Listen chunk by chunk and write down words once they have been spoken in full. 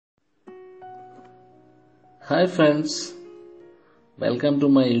Hi friends, welcome to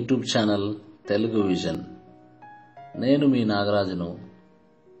my YouTube channel Telugu Vision. నేను మీ నాగరాజును.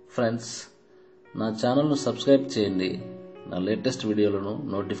 Friends, నా ఛానల్ను subscribe చేయండి. నా లేటెస్ట్ వీడియోలను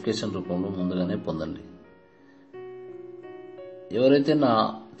నోటిఫికేషన్ రూపంలో ముందుగానే పొందండి. ఎవరైతే నా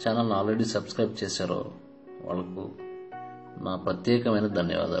ఛానల్ను ఆల్రెడీ సబ్స్క్రైబ్ చేశారో వాళ్ళకు నా ప్రత్యేకమైన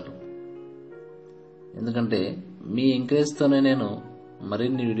ధన్యవాదాలు. ఎందుకంటే మీ ఎంకరేజ్తోనే నేను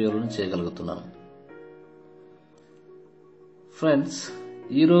మరిన్ని వీడియోలను చేయగలుగుతున్నాను. ఫ్రెండ్స్,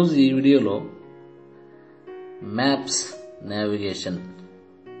 ఈరోజు ఈ వీడియోలో maps navigation,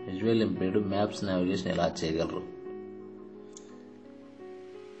 visual impaired maps navigation ఎలా చేయగలరు.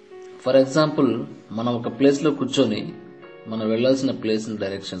 ఫర్ ఎగ్జాంపుల్, మనం ఒక ప్లేస్లో కూర్చొని మనం వెళ్లాల్సిన ప్లేస్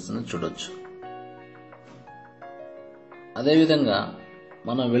డైరెక్షన్స్ని చూడొచ్చు. అదేవిధంగా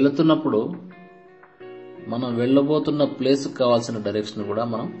మనం వెళుతున్నప్పుడు మనం వెళ్ళబోతున్న ప్లేస్కి కావాల్సిన డైరెక్షన్ కూడా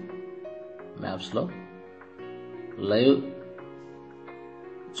మనం మ్యాప్స్లో లైవ్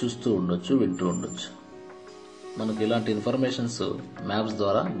చూస్తూ ఉండొచ్చు, వింటూ ఉండొచ్చు. మనకు ఇలాంటి ఇన్ఫర్మేషన్స్ మ్యాప్స్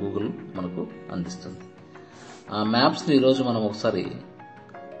ద్వారా గూగుల్ మనకు అందిస్తుంది. ఆ మ్యాప్స్ని ఈరోజు మనం ఒకసారి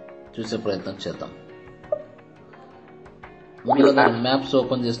చూసే ప్రయత్నం చేద్దాం. ముందుగా మ్యాప్స్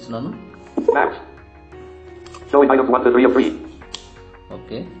ఓపెన్ చేస్తున్నాను.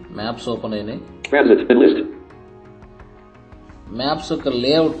 ఓకే, మ్యాప్స్ ఓపెన్ అయినాయి. మ్యాప్స్ యొక్క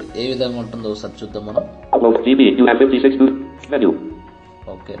లేఅవుట్ ఏ విధంగా ఉంటుందో ఒకసారి చూద్దాం మనం.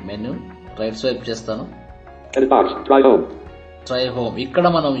 ఓకే, మెన్యూ రైట్ స్వైప్ చేస్తాను. Try home. ఇక్కడ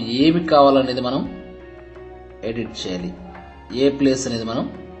మనం ఏమి కావాలనేది మనం ఎడిట్ చేయాలి. ఏ ప్లేస్ అనేది మనం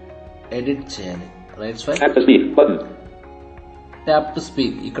ఎడిట్ చేయాలి. Right swipe, tap to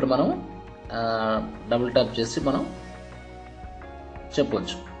speak. ఇక్కడ మనం డబుల్ ట్యాప్ చేసి మనం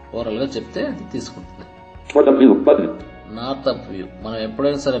చెప్పొచ్చు. ఓవరాల్ గా చెప్తే అది తీసుకుంటుంది. North of view. మనం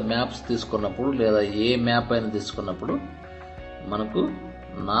ఎప్పుడైనా సరే మ్యాప్స్ తీసుకున్నప్పుడు లేదా ఏ మ్యాప్ అయినా తీసుకున్నప్పుడు మనకు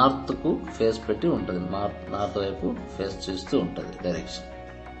నార్త్ కు ఫేస్ పెట్టి ఉంటుంది. నార్త్ వైపు ఫేస్ చూస్తూ ఉంటుంది డైరెక్షన్.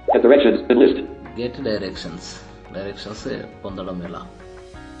 Get directions. డైరెక్షన్స్ పొందడం ఎలా?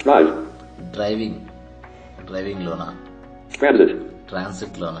 డ్రైవింగ్ లోనా,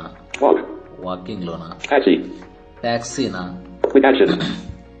 ట్రాన్సిట్ లోనా, వాకింగ్ లోనా, టాక్సీనా,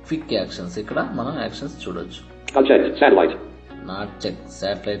 క్విక్ యాక్షన్స్. ఇక్కడ మనం యాక్షన్స్ చూడొచ్చు. Not check.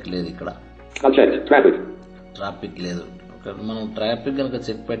 శాటిలైట్ లేదు ఇక్కడ. ట్రాఫిక్ లేదు. మనం ట్రాఫిక్ కనుక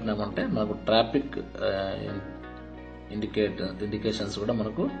చెక్ పెట్టినామంటే మనకు ట్రాఫిక్ ఇండికేషన్స్ కూడా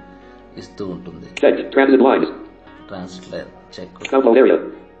మనకు ఇస్తూ ఉంటుంది. Transit line check.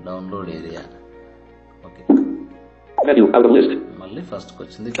 Download area. Okay, మళ్ళీ ఫస్ట్ కి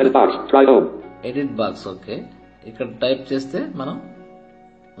వచ్చింది. Edit box. ఓకే, ఇక్కడ టైప్ చేస్తే మనం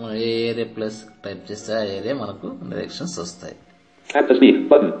ఏ ఏరియా ప్లస్ టైప్ చేస్తే ఆ ఏరియా మనకు డైరెక్షన్స్ వస్తాయి.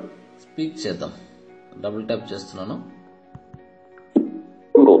 స్పీక్ చేద్దాం. డబుల్ ట్యాప్ చేస్తున్నాను.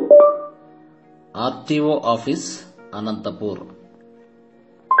 RTO office Anantapur.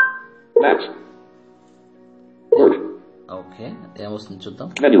 ఓకే, ఏమొస్తుంది చూద్దాం.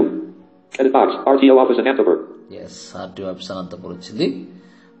 ఎస్, ఆర్టీఓ ఆఫీస్ అనంతపూర్ వచ్చింది.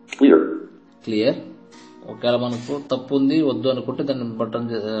 క్లియర్. ఒకవేళ మనకు తప్పు ఉంది వద్దు అనుకుంటే దాన్ని బటన్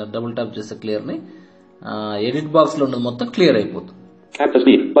డబుల్ ట్యాప్ చేస్తే క్లియర్ ని ఎడిట్ బాక్స్ లో ఉన్నది మొత్తం క్లియర్ అయిపోతుంది.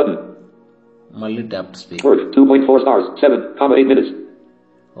 మళ్ళీ tap to speak. 2.4 stars 7.8 minutes.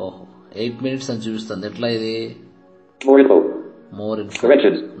 ఓహో, 8 minutes అని చూపిస్తుంది. ఎట్లా ఇది? More info.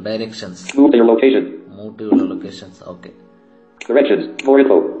 Directions. Move to your location. Move to your locations. Okay, Directions. More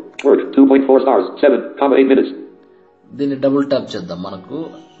info. Word. 2.4 stars 7.8 minutes. దీన్ని డబుల్ ట్యాప్ చేద్దాం. మనకు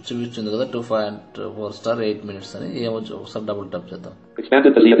చూపించింది కదా 2.4 star 8 minutes అని. ఏమొచ్చు ఒకసారి డబుల్ ట్యాప్ చేద్దాం.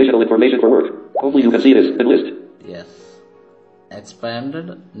 Expanded to see additional information for work. Only you can see this in list. Yes,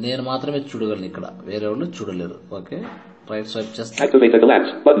 expanded. నేను మాత్రమే చూడగలను, ఇక్కడ వేరే వాళ్ళు చూడలేరు. ఓకే, రైట్ స్వైప్ చేస్తాను. Activate the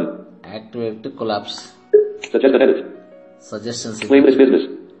collapse button. Activate collapse. Suggest an edit. Suggestions. Claim this business.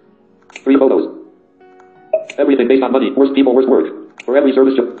 3 photos. Everything based on money. Worst people, worst work. For every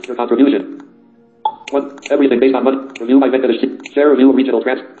service, your contribution. 1. Everything based on money. Review by Venkatesh. Share review regional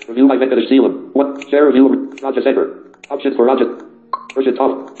trans. Review by Venkatesh Sealam. 1. Share review Raja Center. Options for Raja. Urgent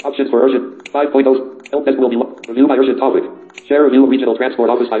topic. Options for urgent. 5.0. Help desk will be review by urgent topic. Share review regional transport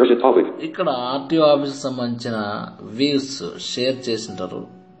office by urgent topic. ఇక్కడ RTO office సంబంధించిన views share చేసింటారు.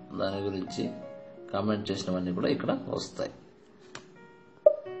 దాని గురించి comment చేసినవన్నీ కూడా ఇక్కడ వస్తాయి.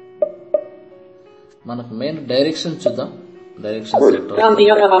 మనకు మెయిన్ డైరెక్షన్ చూద్దాం. Direction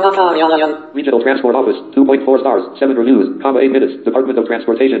Regional Transport Office 2.4 stars 7 reviews, 8 minutes. Department of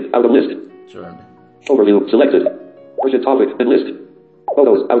Transportation out of list. చూడండి. Overview selected. Urgent topic and list.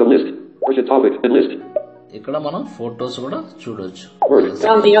 Photos out of list. Urgent topic and list. ఇక్కడ మనం ఫోటోస్ కూడా చూడొచ్చు.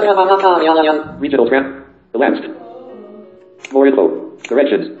 Elapsed. More info.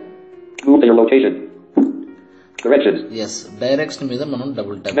 Directions. Move to your location. Directions. Yes. Direction మీద మనం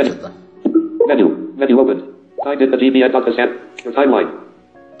double tap చేద్దాం. Menu. Menu opened. Find in the GPS.scan. Your timeline.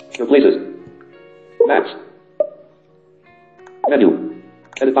 Your places. Maps. Menu.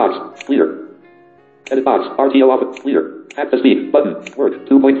 Edit box. Clear. Edit box. RTO off. Clear. Tap to speak. Button. Word.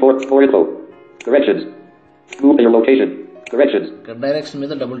 2.4. More info. Directions. Move to your location. Directions. Direction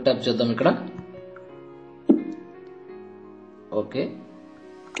మీద double tap చేద్దాం ఇక్కడ. Okay.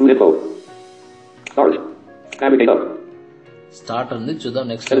 Info. Start. Navigate up. Start ఉంది చూద్దాం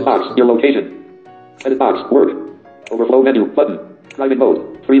next. Edit box. Your location. Edit box. Word. Overflow menu. Button. Driving mode.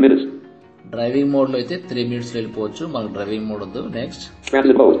 3 minutes. Driving mode లో అయితే 3 minutes వెళ్ళిపోవచ్చు. మనకు driving mode వద్దు. Next.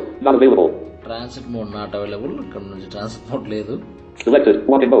 Transit mode. Not available. Transit mode not available. ఇక్కడ నుంచి transit mode లేదు. Selected.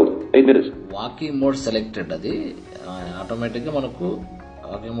 Walking mode. 8 minutes. Walking mode selected. అది automatic గా మనకు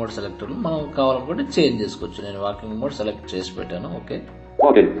వాకింగ్ మోడ్ సెలెక్టెడ్. మనం కావాలనుకుంటే చేంజ్ చేసుకోవచ్చు. నేను వాకింగ్ మోడ్ సెలెక్ట్ చేసి పెట్టాను. Okay.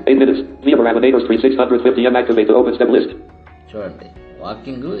 Walking. 8 minutes. Via Raminator Street 650 M. Activate the open step list. చూడండి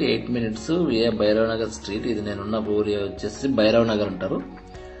వాకింగ్ 8 minutes ఏ భైరవ్ నగర్ స్ట్రీట్. ఇది నేనున్న ఊరి వచ్చేసి భైరవ్ నగర్ అంటారు.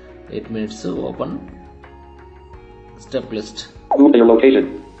 8 minutes open step list. Move to your location.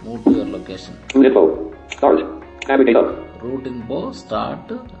 Move to your location. Route info. Start. Navigate up. Route info. Start.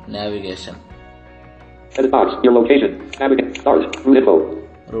 Navigation. Edit box. Your location. Navigate. Start. Route info.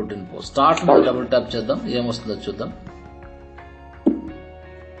 Route info. Start. Double tap చేద్దాం. ఏమొస్తుందో చూద్దాం.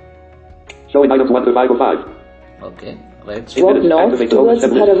 Showing items 1 to 505. Okay. Right. Walk north towards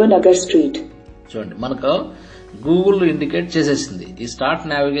Bhairav Nagar Street. చూడండి మనకు Google indicate చేసేసింది. ఈ start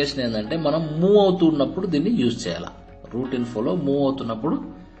navigation ఏంటంటే మనం move అవుతున్నప్పుడు దీన్ని యూజ్ చేయాలి. రూట్ ఇన్ఫోలో మూవ్ అవుతున్నప్పుడు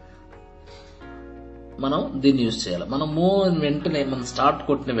మనం దీన్ని యూజ్ చేయాలి. మనం మూవ్ వెంటనే మనం స్టార్ట్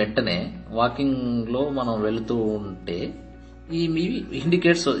కొట్టిన వెంటనే వాకింగ్ లో మనం వెళుతూ ఉంటే ఈ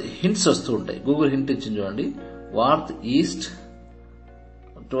ఇండికేట్స్ హింట్స్ వస్తూ ఉంటాయి. గూగుల్ హింట్ ఇచ్చింది చూడండి. North east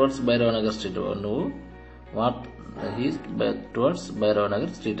towards Bhairav Nagar street. నువ్వు north east towards Bhairav Nagar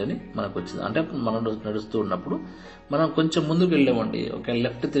street అని మనకు వచ్చింది. అంటే మనం నడుస్తూ ఉన్నప్పుడు మనం కొంచెం ముందుకు వెళ్ళామండి. ఒక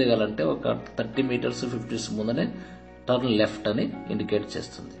లెఫ్ట్ తిరగాలంటే ఒక 30 meters 50 ముందనే టర్న్ లెఫ్ట్ అని ఇండికేట్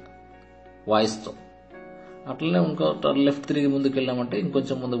చేస్తుంది వాయిస్ తో. అట్లనే ఇంకో టర్న్ లెఫ్ట్ తిరిగి ముందుకు వెళ్ళామంటే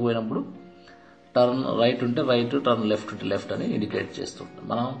ఇంకొంచెం ముందుకు పోయినప్పుడు టర్న్ రైట్ ఉంటే రైట్, టర్న్ లెఫ్ట్ ఉంటే లెఫ్ట్ అని ఇండికేట్ చేస్తుంటాం.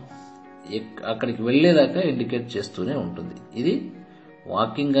 మనం అక్కడికి వెళ్లేదాకా ఇండికేట్ చేస్తూనే ఉంటుంది. ఇది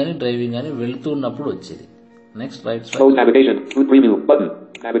వాకింగ్ గానీ డ్రైవింగ్ గానీ వెళ్తూ ఉన్నప్పుడు వచ్చేది. Next right side. Close navigation. Route preview button.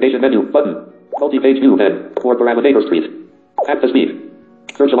 Navigation menu button. Multi-page view head. For Raminator Street. Tap to speak.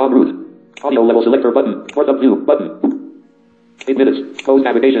 Search along route. Audio level selector button. North of view button. 8 minutes. Close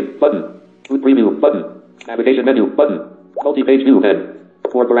navigation button. Route preview button. Navigation menu button. Multi-page view head.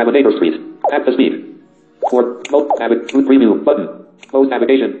 For Raminator Street. Tap to speak. For route preview button. Close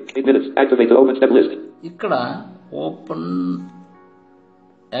navigation. 8 minutes. Activate the open step list. ఇక్కడ open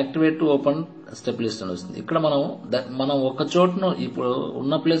activate to open step list అని వస్తుంది. ఇక్కడ మనం ఒక చోటను ఇప్పుడు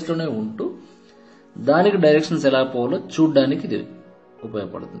ఉన్న place లోనే ఉంటూ దానికి డైరెక్షన్స్ ఎలా పోవాలో చూడడానికి ఇది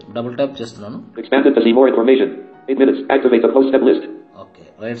ఉపయోగపడుతుంది. డబుల్ ట్యాప్ చేస్తున్నాను. Expanded to see more information. 8 minutes. Activate the close step list. Okay.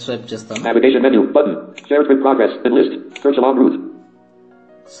 Right swipe చేస్తాను. Navigation menu button. Share trip progress and list. Search along route.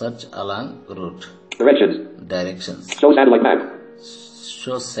 Search along route. Directions. Directions. Show satellite map.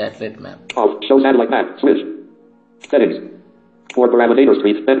 Show satellite map. Off. Show satellite map. Switch. Settings. For Raminator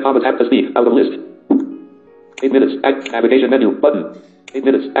Street. Then commas have to speak. Out of list. 8 minutes. Navigation menu button. 8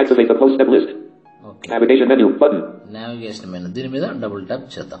 minutes. Activate the close step list. Okay. Navigation menu button. Navigation menu. దీని మీద double tap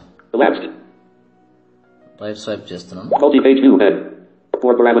చేద్దాం. Elapsed. Right swipe చేస్తున్నాను. Multi-page view head.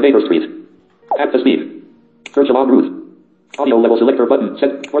 For Raminator Street. Tap to speak. Search along route. Audio level selector button.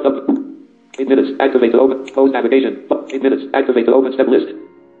 Set. North of. 8 minutes. Activate the open. Close navigation. 8 minutes. Activate the open step list.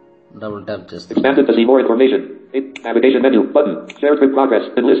 Double tap చేస్తాను. Expanded to see more information. Navigation menu button. Share trip progress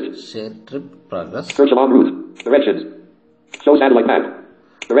and list. Share trip progress. Search along route. Directions. Show satellite map.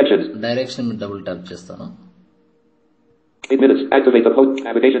 Directions. Direction మీద double tap చేస్తాను. 8 minutes. Activate the post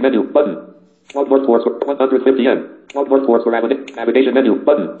navigation menu button. Walk north towards 150 M. Walk north towards navigation menu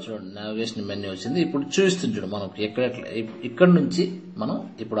button. చూడండి navigation menu వచ్చింది. ఇప్పుడు చూస్తుంది చూడు మనకు ఇక్కడ నుంచి మనం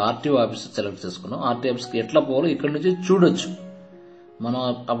ఇప్పుడు ఆర్టీఓ ఆఫీస్ సెలెక్ట్ చేసుకున్నాం. ఆర్టీఓ ఆఫీస్ కి ఎట్లా పోవాలో ఇక్కడ నుంచి చూడొచ్చు. మనం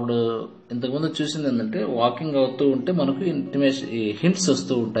అప్పుడు ఇంతకుముందు చూసింది ఏంటంటే వాకింగ్ అవుతూ ఉంటే మనకు హింట్స్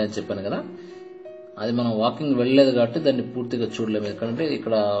వస్తూ ఉంటాయని చెప్పాను కదా. అది మనం వాకింగ్ వెళ్ళలేదు కాబట్టి దాన్ని పూర్తిగా చూడలేము. ఎందుకంటే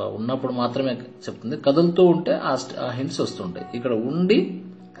ఇక్కడ ఉన్నప్పుడు మాత్రమే చెప్తుంది. కదులుతూ ఉంటే ఆ హింట్స్ వస్తుంటాయి. ఇక్కడ ఉండి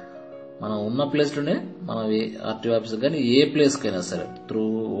మనం ఉన్న ప్లేస్ లోనే మనం ఆర్టీఓ ఆఫీస్ కానీ ఏ ప్లేస్ కైనా సరే త్రూ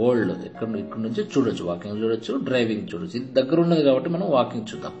వరల్డ్ ఇక్కడ నుంచి చూడొచ్చు. వాకింగ్ చూడొచ్చు, డ్రైవింగ్ చూడొచ్చు. ఇది దగ్గర ఉన్నది కాబట్టి మనం వాకింగ్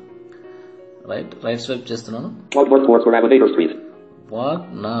చూద్దాం. రైట్ స్వైప్ చేస్తున్నాను. Walk north towards Raminator Street. Walk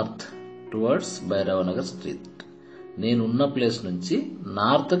north towards Bhairav Nagar street. నేను ఉన్న ప్లేస్ నుంచి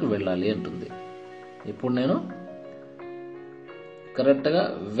నార్త్కి వెళ్ళాలి అంటుంది. ఇప్పుడు నేను కరెక్ట్గా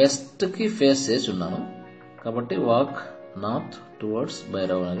వెస్ట్కి ఫేస్ చేసి ఉన్నాను కాబట్టి walk north towards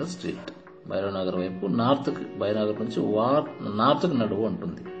Bhairav Nagar street. Bhairav Nagar వైపు నార్త్కి, భైరవ్ నగర్ నుంచి నార్త్కి నడువు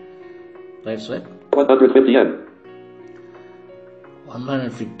అంటుంది. Right swipe.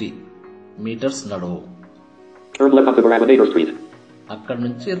 150 మీటర్స్ నడువు. Turn left onto Barabanator Street. అక్కడ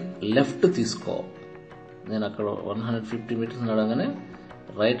నుంచి లెఫ్ట్ తీసుకో. నేను అక్కడ 150 మీటర్స్ నడవగానే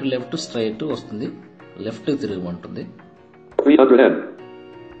రైట్ లెఫ్ట్ స్ట్రైట్ వస్తుంది, లెఫ్ట్ తిరగమంటుంది.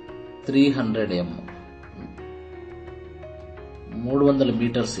 300 m 300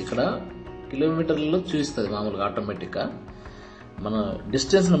 metres. ఇక్కడ కిలోమీటర్లలో చూపిస్తుంది మామూలుగా ఆటోమేటిక్గా. మన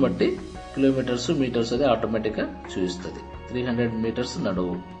డిస్టెన్స్ని బట్టి కిలోమీటర్స్ మీటర్స్ అది ఆటోమేటిక్గా చూపిస్తుంది. 300 మీటర్స్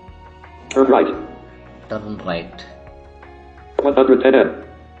నడువు. Turn right. 110 m.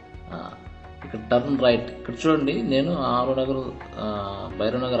 ఇక్కడ టర్న్ రైట్. ఇక్కడ చూడండి, నేను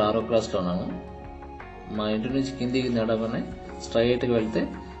భైరవ్ నగర్ 6వ క్లాస్లో ఉన్నాను. మా ఇంటి నుంచి కిందికి నడవగానే స్ట్రైట్గా వెళ్తే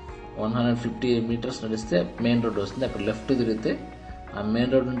 150 మీటర్స్ నడిస్తే మెయిన్ రోడ్ వస్తుంది. అక్కడ లెఫ్ట్ తిరిగితే ఆ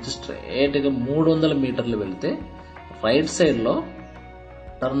మెయిన్ రోడ్ నుంచి స్ట్రైట్గా 300 మీటర్లు వెళ్తే రైట్ సైడ్లో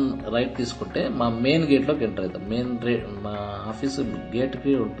టర్న్ రైట్ తీసుకుంటే మా మెయిన్ గేట్లోకి ఎంటర్ అవుతాం. మా ఆఫీస్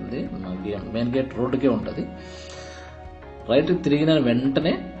గేట్కి ఉంటుంది, మా మెయిన్ గేట్ రోడ్డుకే ఉంటుంది. రైట్కి తిరిగిన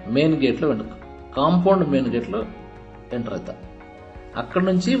వెంటనే మెయిన్ గేట్లో కాంపౌండ్ మెయిన్ గేట్లో ఎంటర్ అవుతా. అక్కడ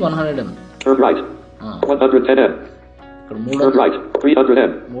నుంచి 100 m. ఇక్కడ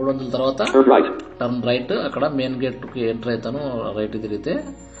 300 తర్వాత టర్న్ రైట్. అక్కడ మెయిన్ గేట్ కి ఎంటర్ అవుతాను, రైట్ తిరిగితే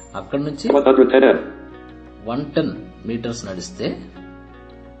అక్కడ నుంచి 110 మీటర్స్ నడిస్తే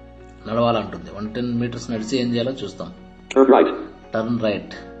నడవాలంటుంది. 110 మీటర్స్ నడిచి ఏం చేయాలో చూస్తాం. Turn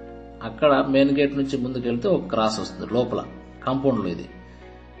right. అక్కడ మెయిన్ గేట్ నుంచి ముందుకు వెళ్తే ఒక క్రాస్ వస్తుంది లోపల కాంపౌండ్ లో. ఇది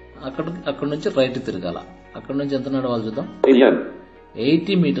అక్కడ నుంచి రైట్ తిరగాల. అక్కడ నుంచి ఎంత నడవాలి చూద్దాం.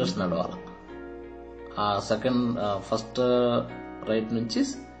 80 మీటర్స్ నడవాలి. ఆ ఫస్ట్ రైట్ నుంచి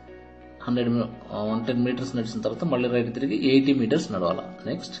 110 మీటర్స్ నడిచిన తర్వాత మళ్ళీ రైట్ తిరిగి 80 మీటర్స్ నడవాలి.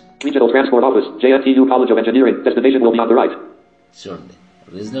 Next Regional Transport Office, JNTU College of Engineering. Destination will be on the right. చూడండి,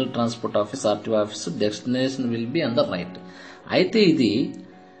 regional transport office, RTO office, destination will be on the right. అయితే ఇది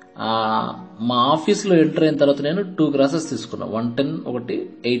మా ఆఫీస్లో ఎంటర్ అయిన తర్వాత నేను 2 క్రాసెస్ తీసుకున్నా. 110 ఒకటి,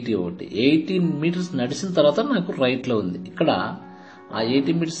 80 ఒకటి. 80 మీటర్స్ నడిచిన తర్వాత నాకు రైట్లో ఉంది. ఇక్కడ ఆ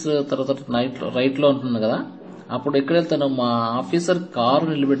 80 మీటర్స్ తర్వాత రైట్లో ఉంటుంది కదా, అప్పుడు ఎక్కడ వెళ్తాను, మా ఆఫీసర్ కారు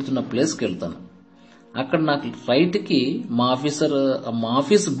నిలబెడుతున్న ప్లేస్కి వెళ్తాను. అక్కడ నాకు రైట్కి మా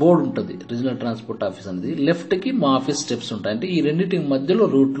ఆఫీస్ బోర్డు ఉంటుంది, రీజనల్ ట్రాన్స్పోర్ట్ ఆఫీస్ అనేది. లెఫ్ట్కి మా ఆఫీస్ స్టెప్స్ ఉంటాయి. అంటే ఈ రెండింటి మధ్యలో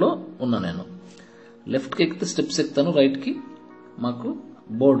రూట్లో ఉన్నా నేను. లెఫ్ట్కి ఎక్కితే స్టెప్స్ ఎక్కుతాను, రైట్కి మాకు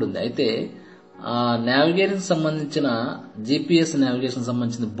బోర్డు ఉంది. అయితే ఆ నావిగేషన్ సంబంధించిన GPS నావిగేషన్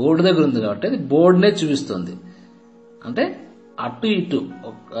సంబంధించిన బోర్డు దగ్గర ఉంది కాబట్టి అది బోర్డునే చూపిస్తుంది. అంటే అటు ఇటు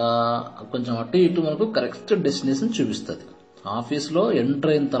కొంచెం అటు ఇటు మనకు కరెక్ట్ డెస్టినేషన్ చూపిస్తుంది. ఆఫీస్లో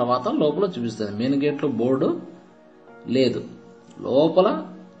ఎంటర్ అయిన తర్వాత లోపల చూపిస్తుంది. మెయిన్ గేట్లో బోర్డు లేదు, లోపల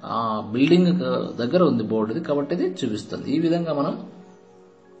ఆ బిల్డింగ్ దగ్గర ఉంది బోర్డు, కాబట్టి ఇది చూపిస్తుంది. ఈ విధంగా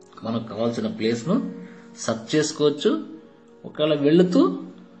మనకు కావాల్సిన ప్లేస్ను సెర్చ్ చేసుకోవచ్చు. ఒకవేళ వెళుతూ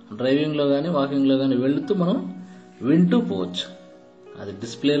డ్రైవింగ్లో కానీ వాకింగ్లో కానీ వెళుతూ మనం వింటూ పోవచ్చు. అది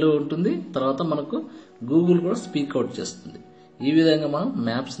డిస్ప్లేలో ఉంటుంది. తర్వాత మనకు గూగుల్ కూడా స్పీక్ అవుట్ చేస్తుంది. ఈ విధంగా మనం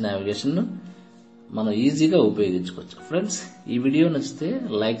మ్యాప్స్ నావిగేషన్ మనం ఈజీగా ఉపయోగించుకోవచ్చు. ఫ్రెండ్స్, ఈ వీడియో నచ్చితే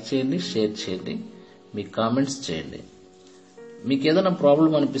లైక్ చేయండి, షేర్ చేయండి, మీ కామెంట్స్ చేయండి. మీకు ఏదైనా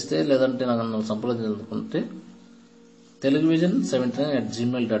ప్రాబ్లం అనిపిస్తే లేదంటే నాకు సంప్రదించాలనుకుంటే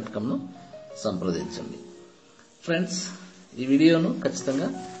teluguvision79@gmail.com సంప్రదించండి. ఫ్రెండ్స్, ఈ వీడియోను ఖచ్చితంగా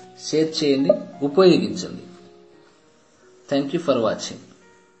షేర్ చేయండి, ఉపయోగించండి. Thank you for watching.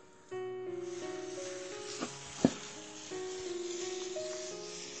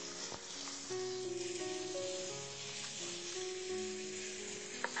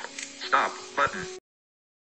 Stop button.